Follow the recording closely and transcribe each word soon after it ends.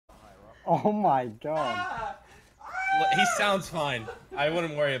Oh my god. He sounds fine. I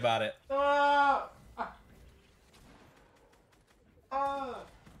wouldn't worry about it. I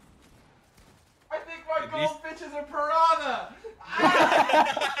think my goldfish is a piranha.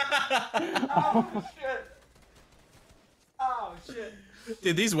 Oh shit. Oh shit.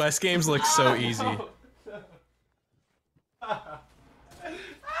 Dude, these West games look so easy.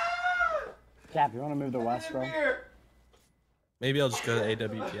 Cap, you want to move to West, bro? Maybe I'll just go to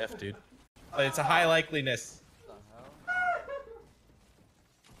AWTF, dude. But it's a high likeliness.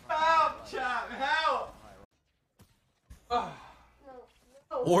 Help, chap, help!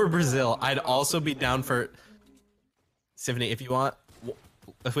 Or Brazil. I'd also be down for Symphony if you want.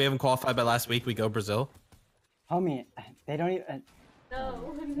 If we haven't qualified by last week, we go Brazil. Homie, they don't even.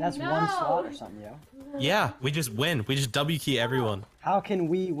 No. That's no. one slot or something, yo. Yeah, we just win. We just W key everyone. How can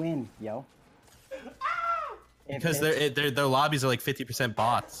we win, yo? Because their lobbies are like 50%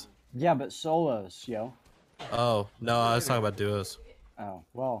 bots. Yeah, but solos, yo. Oh no, I was talking about duos. Oh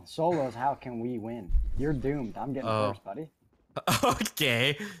well, solos. How can we win? You're doomed. I'm getting first, buddy.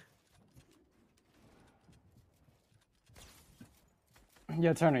 Okay.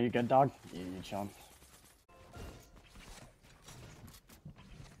 Yo, Turner, you good, dog? You chilling?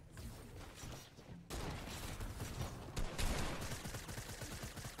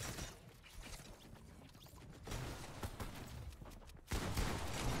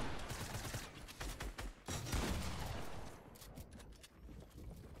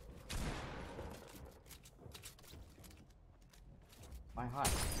 My high.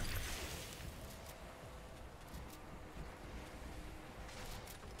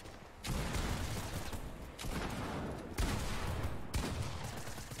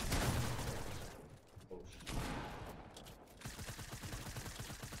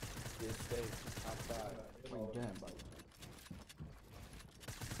 What are you doing, buddy?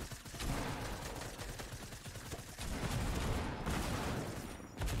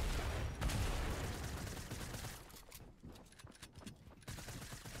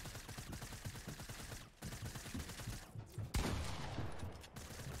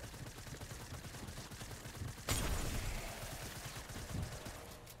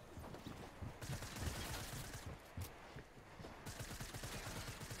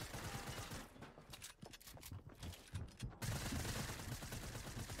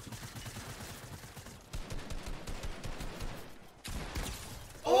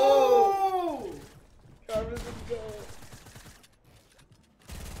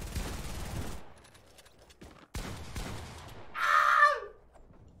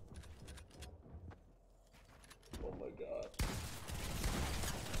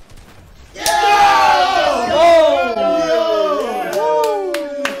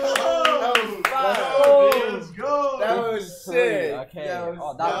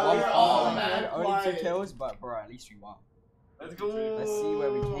 Only 2 kills, but bro, at least we won. Let's go. Let's see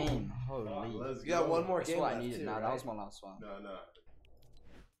where we came. Holy. Let's go. One more game. That's what I needed. Nah, that was my last one. No. That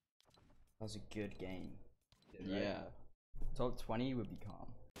was a good game. Yeah. Yeah. Top 20 would be calm.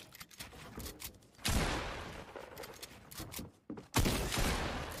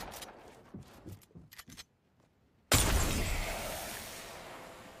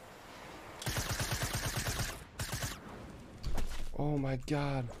 Oh my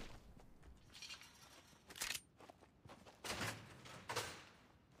god.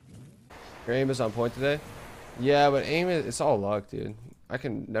 Your aim is on point today? Yeah, but aim is, it's all luck, dude. I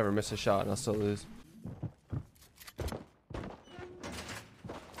can never miss a shot and I'll still lose.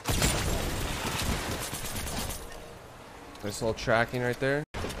 Nice little tracking right there.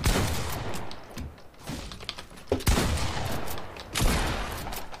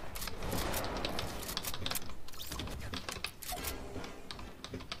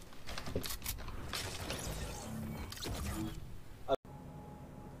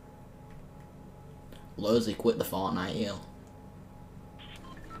 Lozy quit the Fortnite yo.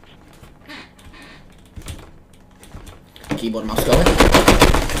 Keyboard mouse going.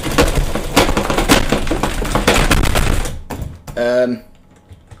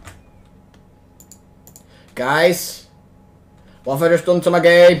 Guys, what have I just done to my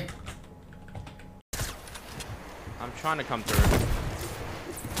game? I'm trying to come through.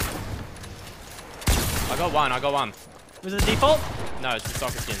 I got one. Was it default? No, it's the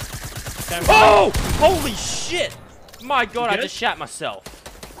soccer skin. Oh! Holy shit! My god, I just shat myself.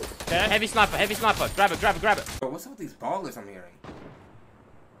 Okay. Heavy sniper. Grab it. Bro, what's up with these ballers I'm hearing?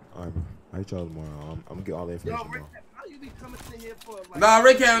 Alright, bro. I hit y'all tomorrow. I'm gonna get all the information, bro. How you be coming in here for like... Nah,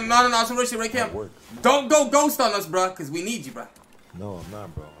 Ray Cam. No, some real shit, Ray Cam. Don't go ghost on us, bro, because we need you, bro. No, I'm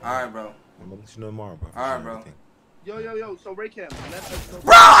not, bro. Alright, bro. I'm gonna let you know tomorrow, bro. Alright, bro. Yo, so Ray Cam,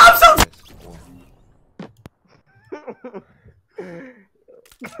 Bro, I'm so...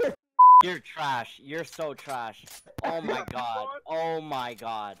 You're trash. You're so trash. Oh my god. Oh my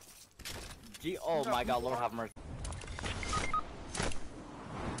god. Oh my god, Lord have mercy.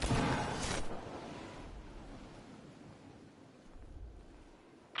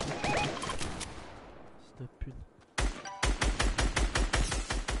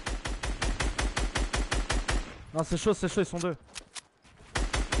 Non, c'est chaud, ils sont deux.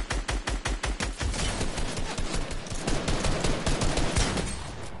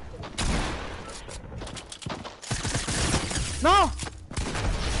 Non!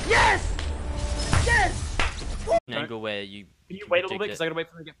 Yes! Yes! Angle where you. Can you wait a little bit? Because I gotta wait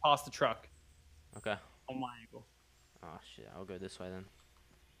for him to get past the truck. Okay. On my angle. Oh shit, I'll go this way then.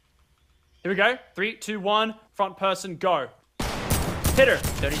 Here we go. 3, 2, 1. Front person, go. Hit her.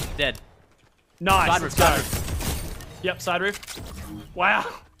 30 dead. Nice. Side Let's roof, go. side roof. Yep, side roof. Wow.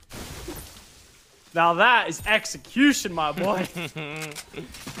 Now that is execution, my boy.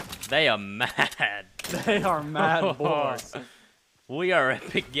 They are mad. They are mad boys. We are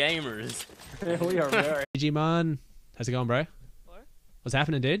epic gamers. We are very. GG man. How's it going, bro? Hello? What's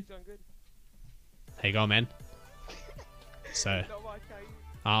happening, dude? Going good. How you going, man? So,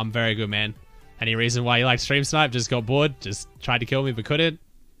 I'm very good, man. Any reason why you like stream snipe? Just got bored? Just tried to kill me but couldn't?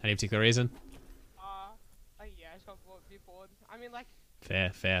 Any particular reason? Yeah, I just got bored. I mean, like...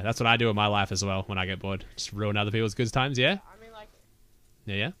 Fair, fair. That's what I do in my life as well when I get bored. Just ruin other people's good times, yeah? I mean, like...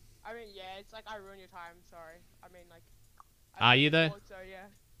 Yeah? I mean, yeah, it's like I ruin your time, sorry. I mean, like... Are you, though? So, yeah.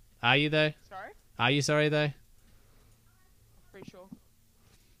 Are you, though? Sorry? Are you sorry, though? Pretty sure.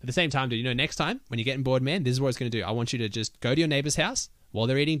 At the same time, dude, you know, next time, when you're getting bored, man, this is what it's going to do. I want you to just go to your neighbor's house while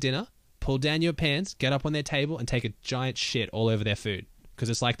they're eating dinner, pull down your pants, get up on their table, and take a giant shit all over their food. Because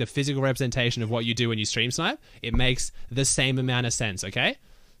it's like the physical representation of what you do when you stream snipe. It makes the same amount of sense, okay?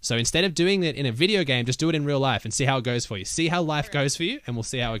 So instead of doing it in a video game, just do it in real life and see how it goes for you. See how life goes for you, and we'll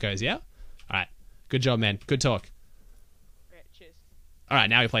see how it goes, yeah? Alright. Good job, man. Good talk. Okay, cheers.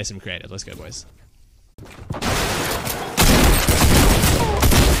 Alright, now we play some creative. Let's go, boys. Oh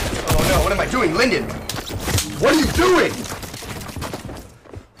no, what am I doing, Lyndon? What are you doing?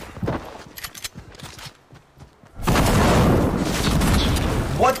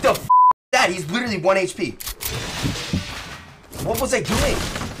 What the f that? He's literally 1 HP. What was I doing?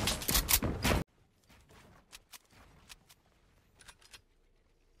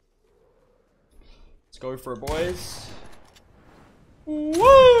 Let's go for it, boys.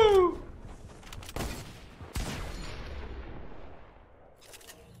 Woo!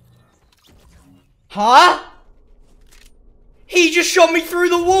 Huh? He just shot me through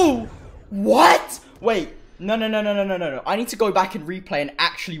the wall. What? Wait. No. I need to go back and replay and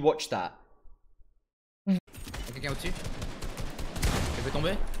actually watch that. Quelqu'un au-dessus? Je peux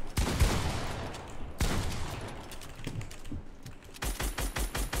tomber?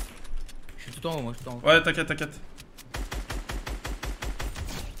 Je suis tout en haut, moi, je suis tout en haut. Ouais, t'inquiète, t'inquiète.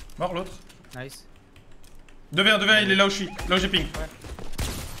 Mort l'autre. Nice. 2v1, il est là où je suis. Là où j'ai ping. Ouais.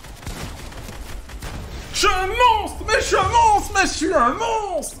 Je suis un monstre! Mais je suis un monstre! Mais je suis un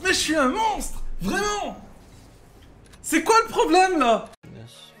monstre! Mais je suis un monstre! Vraiment! C'est quoi le problème là?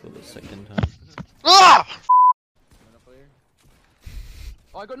 Ah!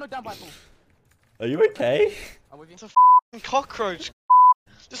 Oh, I got knocked down by Paul. Are you okay? I'm with you. It's a f***ing cockroach.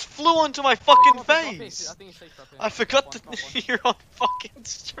 Just flew onto my fucking face. I think it's safe up here. I forgot that you're on fucking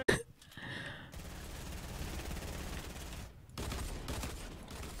stream.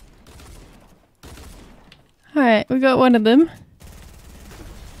 Alright, we got one of them.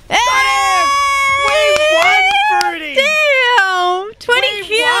 We won, Fruity! Damn! 20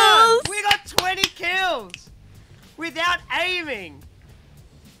 kills! We got 20 kills! Without aiming!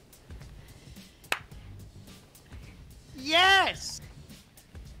 Yes!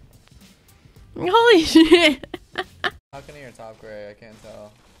 Holy shit! Balcony or top gray? I can't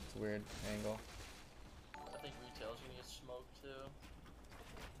tell. It's a weird angle. I think retail's gonna get smoked too.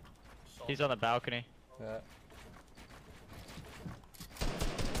 He's on the balcony. Yeah.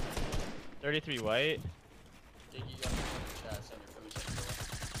 33 white.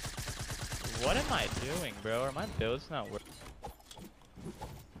 What am I doing, bro? Are my builds not working?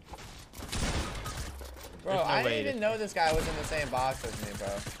 Bro, No I way didn't even know this guy was in the same box as me,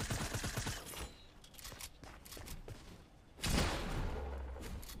 bro.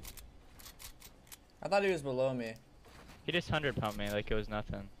 I thought he was below me. He just 100 pumped me like it was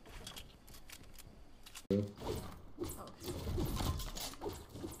nothing.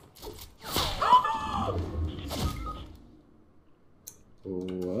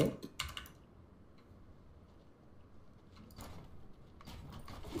 What?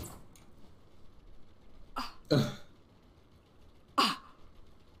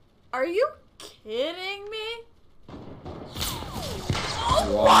 Are you kidding me?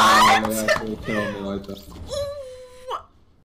 Wow, that's what killed me like that.